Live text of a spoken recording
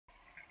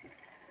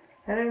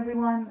Hello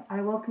everyone, I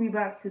welcome you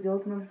back to the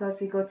Ultimate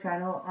Versace God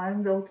channel.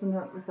 I'm the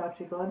Ultimate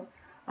Versace God.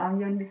 I'm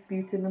the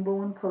undisputed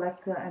 #1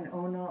 collector and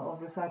owner of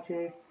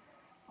Versace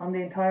on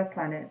the entire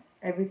planet.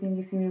 Everything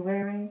you see me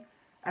wearing,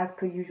 as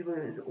per usual,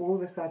 is all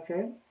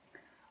Versace.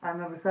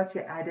 I'm a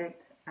Versace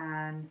addict,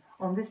 and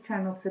on this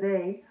channel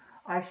today,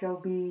 I shall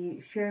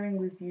be sharing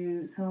with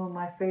you some of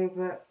my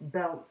favorite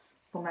belts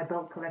for my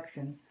belt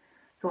collection.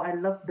 So I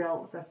love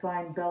belts. I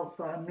find belts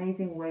are an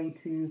amazing way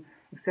to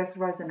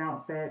accessorize an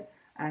outfit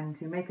and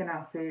to make an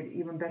outfit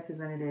even better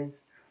than it is,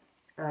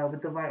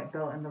 with the right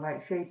belt and the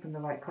right shape and the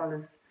right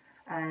colors.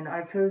 And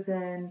I've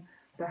chosen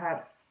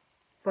perhaps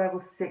 5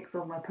 or 6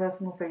 of my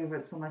personal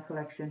favorites for my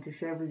collection to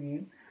share with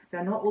you.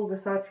 They're not all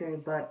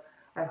Versace, but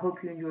I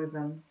hope you enjoy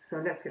them. So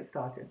let's get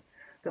started.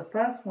 The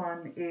first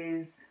one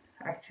is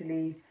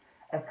actually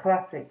a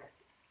classic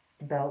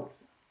belt,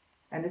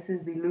 and this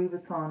is the Louis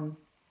Vuitton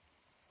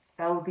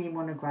LV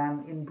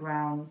monogram in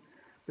brown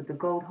with the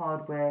gold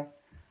hardware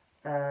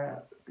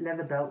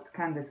leather belt,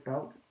 canvas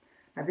belt.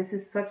 Now this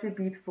is such a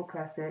beautiful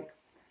classic,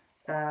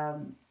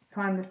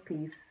 timeless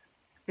piece,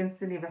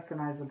 instantly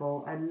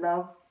recognizable. I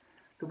love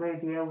the way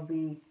the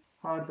LV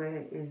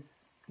hardware is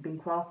being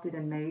crafted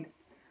and made,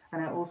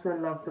 and I also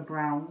love the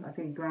brown. I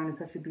think brown is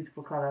such a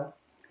beautiful color,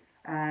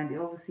 and it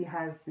obviously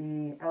has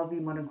the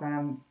LV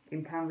monogram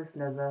in canvas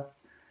leather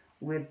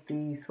with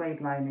the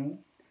suede lining.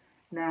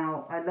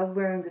 Now I love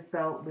wearing this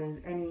belt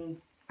with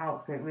any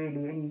outfit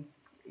really,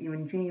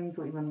 even jeans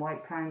or even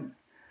white pants,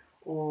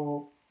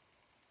 or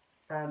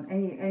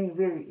any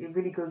really, it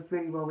really goes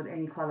really well with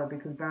any color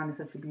because brown is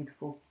such a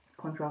beautiful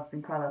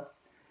contrasting color.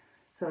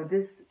 So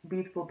this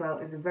beautiful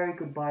belt is a very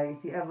good buy.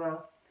 If you ever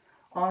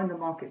are in the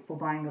market for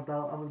buying a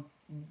belt, I would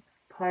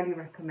highly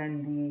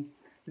recommend the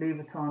Louis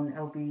Vuitton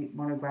LV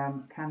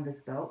monogram canvas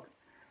belt.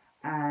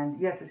 And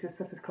yes, it's just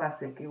such a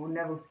classic. It will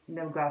never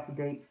go out of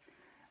date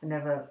and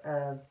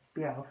never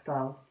be out of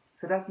style.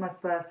 So that's my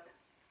first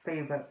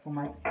favorite for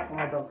my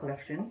belt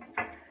collection.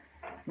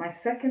 My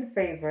second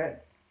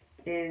favorite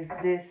is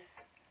this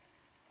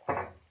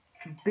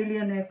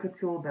Billionaire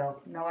Couture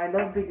belt. Now I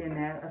love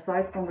Billionaire.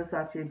 Aside from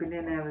Versace,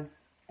 Billionaire is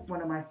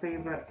one of my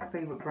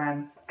favorite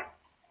brands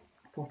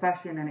for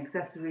fashion and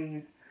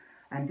accessories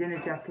and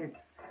dinner jackets.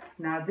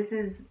 Now this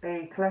is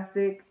a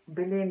classic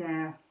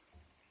Billionaire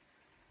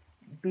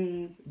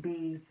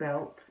BB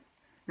belt.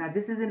 Now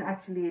this isn't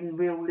actually in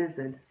real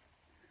lizard.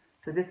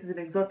 So this is an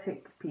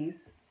exotic piece.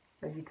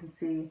 As you can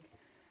see,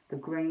 the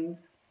grains.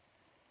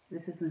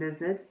 This is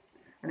lizard,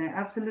 and I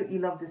absolutely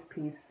love this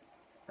piece.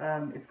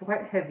 It's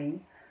quite heavy,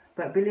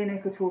 but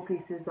Billionaire Couture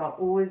pieces are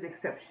always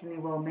exceptionally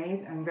well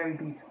made and very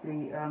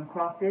beautifully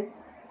crafted.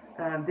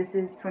 This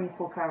is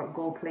 24 karat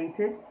gold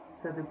plated,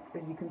 so as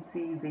you can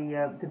see,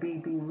 the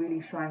BB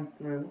really shines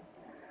through.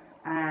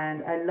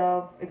 And I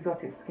love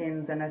exotic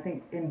skins, and I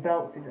think in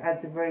belts it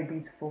adds a very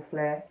beautiful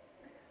flair.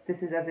 This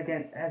is,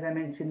 as I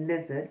mentioned,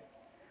 lizard.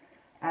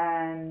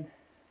 And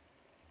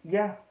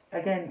yeah,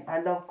 again, I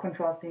love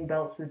contrasting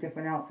belts with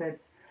different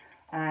outfits,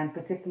 and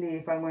particularly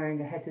if I'm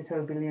wearing a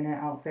head-to-toe Billionaire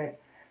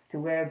outfit, to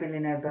wear a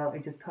Billionaire belt,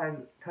 it just ties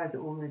it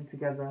all in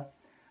together.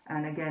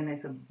 And again,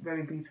 it's a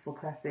very beautiful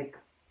classic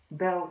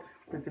belt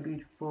with the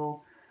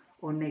beautiful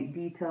ornate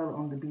detail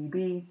on the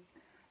BB.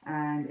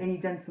 And any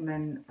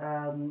gentleman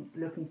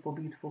looking for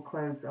beautiful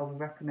clothes, I would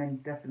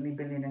recommend definitely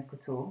Billionaire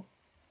Couture.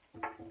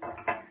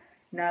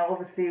 Now,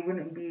 obviously, it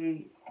wouldn't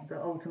be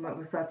the Ultimate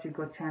Versace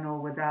God channel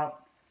without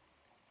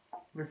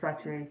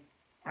Versace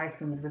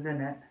items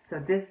within it. So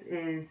this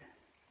is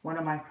one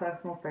of my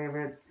personal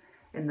favorites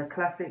in the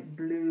classic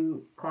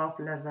blue calf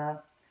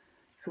leather,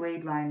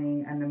 suede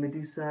lining, and the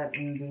Medusa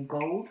in the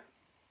gold.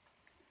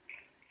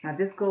 Now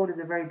this gold is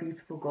a very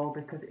beautiful gold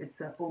because it's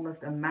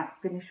almost a matte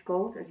finish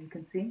gold, as you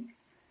can see.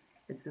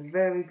 It's a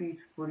very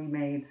beautifully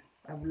made.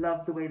 I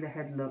love the way the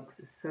head looks.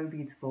 It's so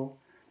beautiful,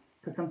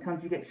 because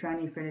sometimes you get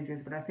shiny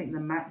finishes, but I think the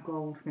matte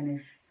gold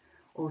finish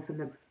also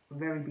looks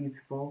very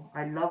beautiful.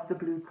 I love the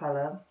blue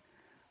color.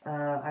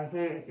 I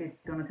hear it's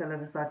Donatella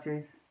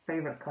Versace's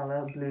favorite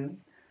color, blue.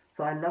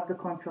 So I love the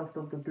contrast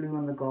of the blue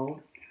and the gold.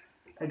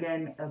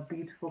 Again, a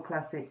beautiful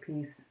classic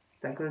piece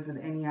that goes with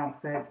any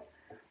outfit,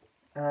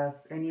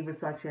 any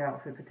Versace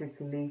outfit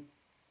particularly.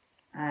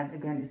 And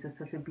again, it's just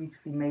such a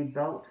beautifully made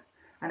belt,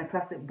 and a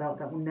classic belt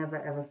that will never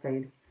ever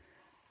fade.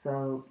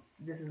 So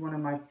this is one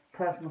of my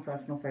personal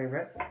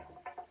favorites.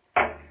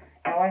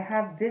 Now I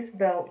have this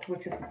belt,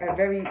 which is a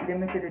very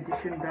limited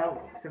edition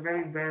belt. It's a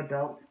very rare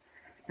belt.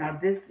 Now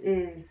this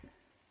is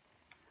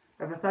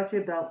a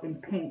Versace belt in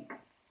pink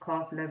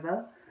calf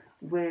leather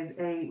with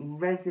a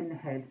resin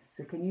head.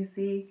 So can you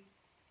see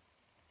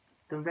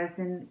the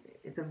resin?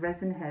 It's a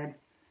resin head.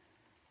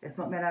 It's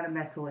not made out of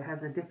metal. It has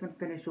a different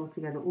finish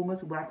altogether,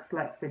 almost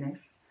wax-like finish.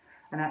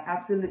 And I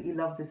absolutely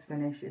love this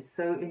finish. It's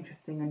so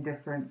interesting and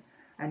different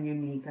and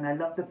unique. And I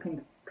love the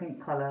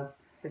pink color.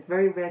 It's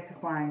very rare to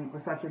find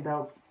Versace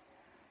belts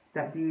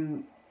that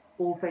do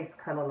all face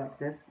color like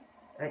this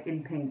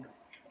in pink.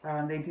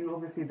 They do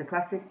obviously the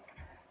classic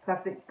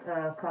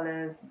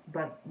colors,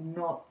 but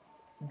not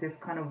this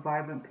kind of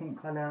vibrant pink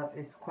color.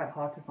 It's quite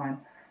hard to find.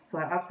 So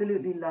I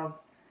absolutely love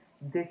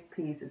this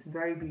piece. It's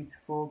very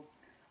beautiful.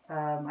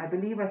 I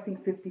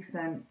think 50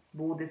 Cent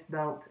wore this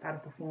belt at a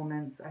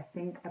performance, I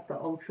think at the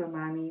Ultra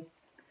Miami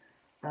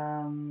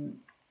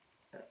um,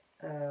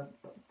 uh,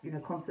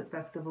 concert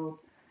festival.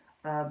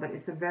 But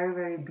it's a very,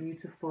 very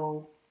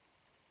beautiful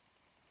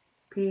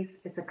piece.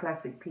 It's a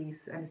classic piece,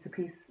 and it's a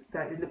piece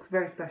that it looks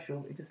very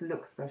special. It just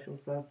looks special.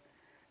 So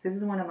this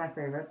is one of my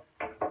favorites.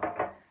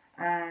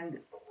 And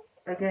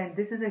again,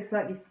 this is a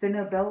slightly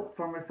thinner belt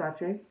from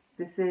Versace.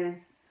 This is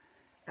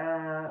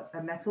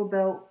a metal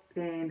belt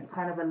in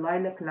kind of a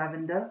lilac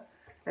lavender.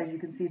 As you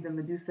can see, the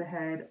Medusa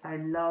head. I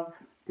love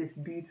this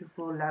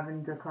beautiful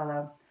lavender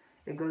color.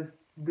 It goes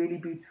really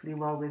beautifully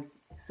well with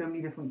so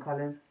many different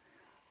colors.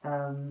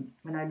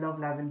 And I love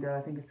lavender.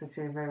 I think it's such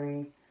a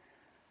very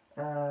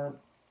rare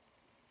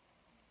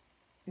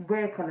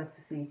color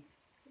to see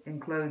in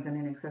clothes and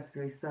in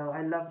accessories. So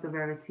I love the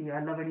rarity.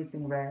 I love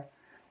anything rare.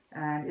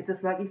 And it's a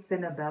slightly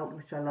thinner belt,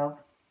 which I love,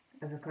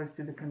 as opposed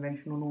to the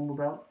conventional normal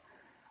belt.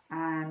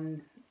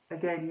 And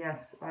again, yes,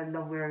 I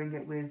love wearing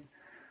it with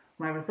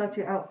my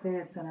Versace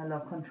outfits, and I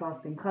love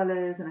contrasting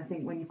colors. And I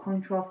think when you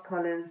contrast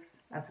colors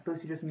as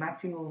opposed to just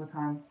matching all the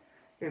time,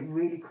 it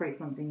really creates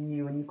something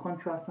new. When you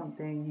contrast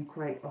something, you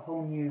create a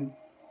whole new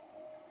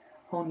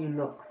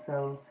look.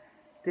 So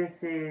this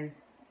is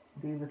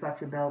the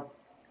Versace belt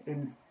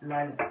in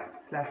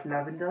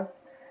lilac/lavender.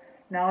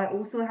 Now I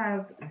also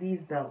have these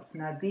belts.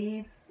 Now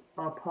these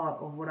are part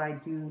of what I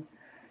do.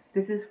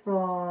 This is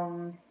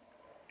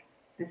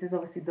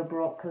obviously the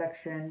Baroque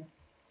collection,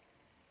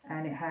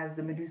 and it has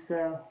the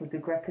Medusa with the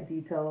Greca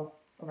detail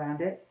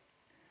around it.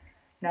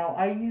 Now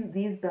I use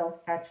these belts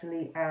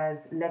actually as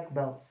leg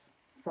belts.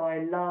 So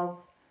I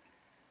love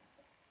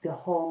the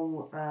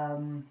whole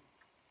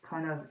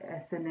kind of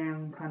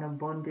S&M kind of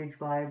bondage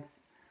vibes,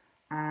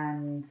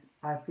 and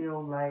I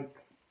feel like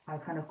I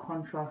kind of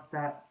contrast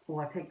that,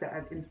 or I take that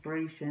as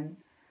inspiration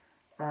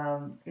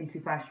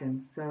into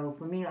fashion. So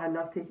for me, I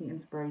love taking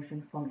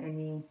inspiration from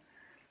any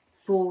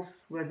source,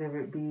 whether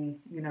it be,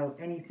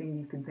 anything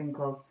you can think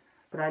of.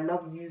 But I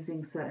love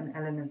using certain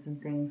elements and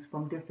things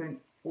from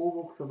all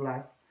walks of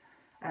life.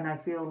 And I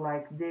feel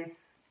like this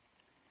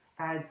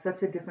adds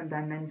such a different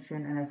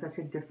dimension and such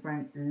a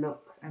different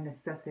look and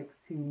aesthetics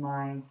to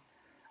my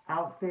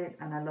outfit.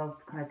 And I love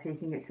kind of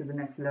taking it to the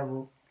next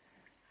level.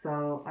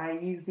 So I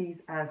use these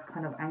as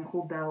kind of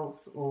ankle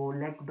belts or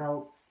leg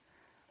belts.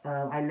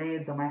 I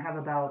layered them. I have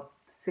about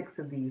 6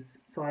 of these.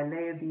 So I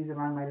layered these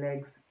around my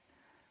legs,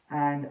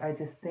 and I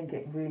just think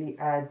it really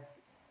adds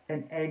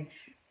an edge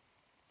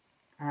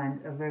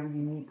and a very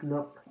unique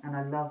look. And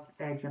I love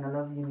edge, and I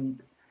love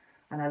unique,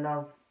 and I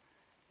love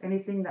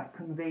anything that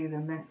conveys a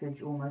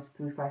message almost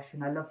through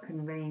fashion. I love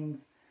conveying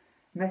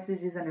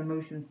messages and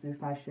emotions through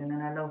fashion,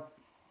 and I love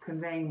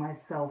conveying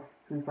myself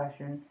through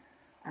fashion.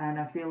 And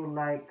I feel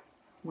like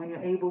when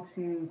you're able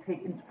to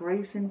take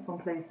inspiration from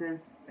places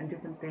and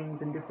different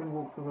things and different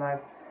walks of life,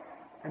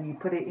 and you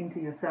put it into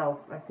yourself,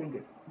 I think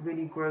it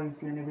really grows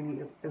you and it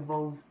really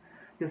evolves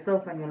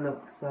yourself and your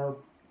look.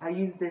 So I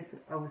use this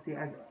obviously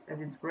as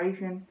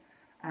inspiration,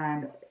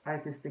 and I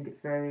just think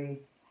it's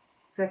very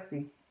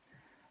sexy.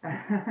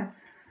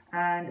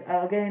 And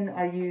again,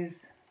 I use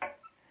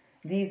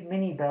these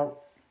mini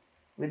belts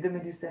with the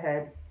Medusa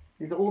head.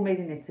 These are all made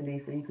in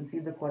Italy, so you can see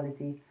the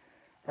quality.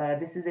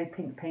 This is a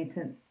pink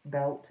patent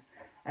belt.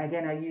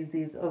 Again, I use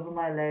these over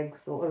my legs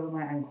or over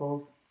my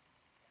ankles.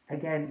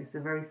 Again, it's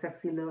a very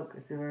sexy look.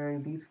 It's a very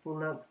beautiful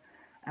look.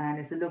 And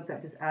it's a look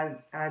that just adds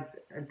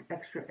an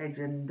extra edge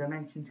and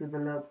dimension to the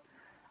look.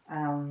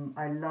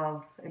 I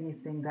love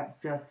anything that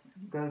just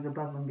goes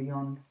above and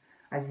beyond,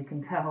 as you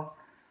can tell.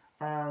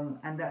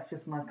 And that's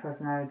just my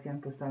personality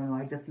and persona.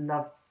 I just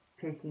love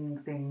taking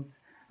things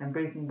and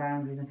breaking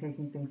boundaries and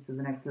taking things to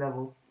the next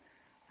level.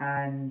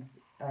 And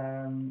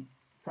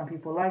some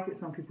people like it,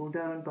 some people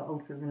don't, but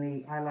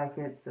ultimately I like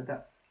it, so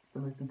that's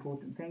the most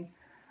important thing.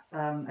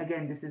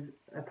 Again, this is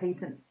a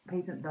patent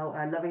belt.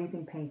 I love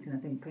anything patent. I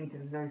think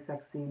patent is very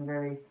sexy and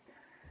very,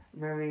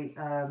 very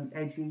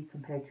edgy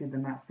compared to the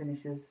matte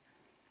finishes.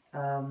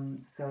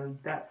 So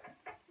that's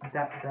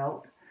that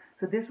belt.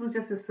 So this was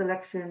just a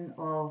selection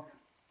of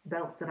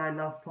belts that I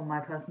love from my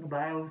personal, but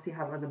I obviously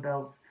have other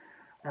belts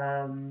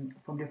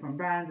from different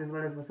brands as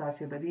well as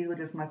Versace, but these were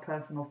just my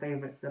personal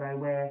favorites that I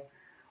wear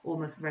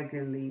almost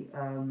regularly,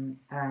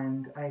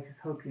 and I just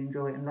hope you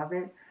enjoy it and love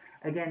it.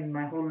 Again,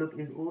 my whole look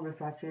is all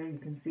Versace. You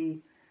can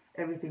see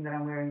everything that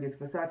I'm wearing is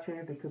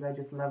Versace because I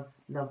just love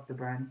the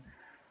brand.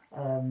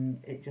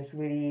 It just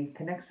really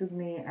connects with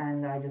me,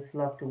 and I just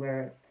love to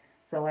wear it.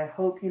 So I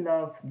hope you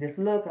love this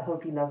look. I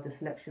hope you love the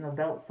selection of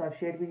belts I've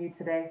shared with you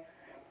today,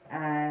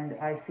 and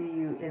I see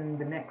you in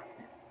the next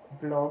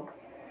vlog.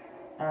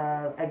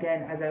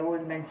 Again, as I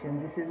always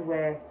mention, this is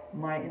where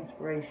my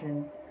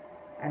inspiration,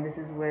 and this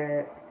is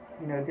where,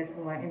 this is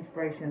my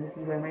inspiration, this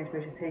is where my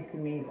inspiration is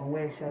taking me, and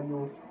where shall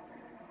yours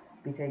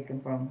be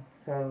taken from.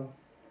 So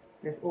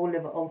let's all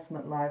live an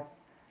ultimate life,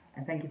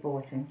 and thank you for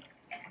watching.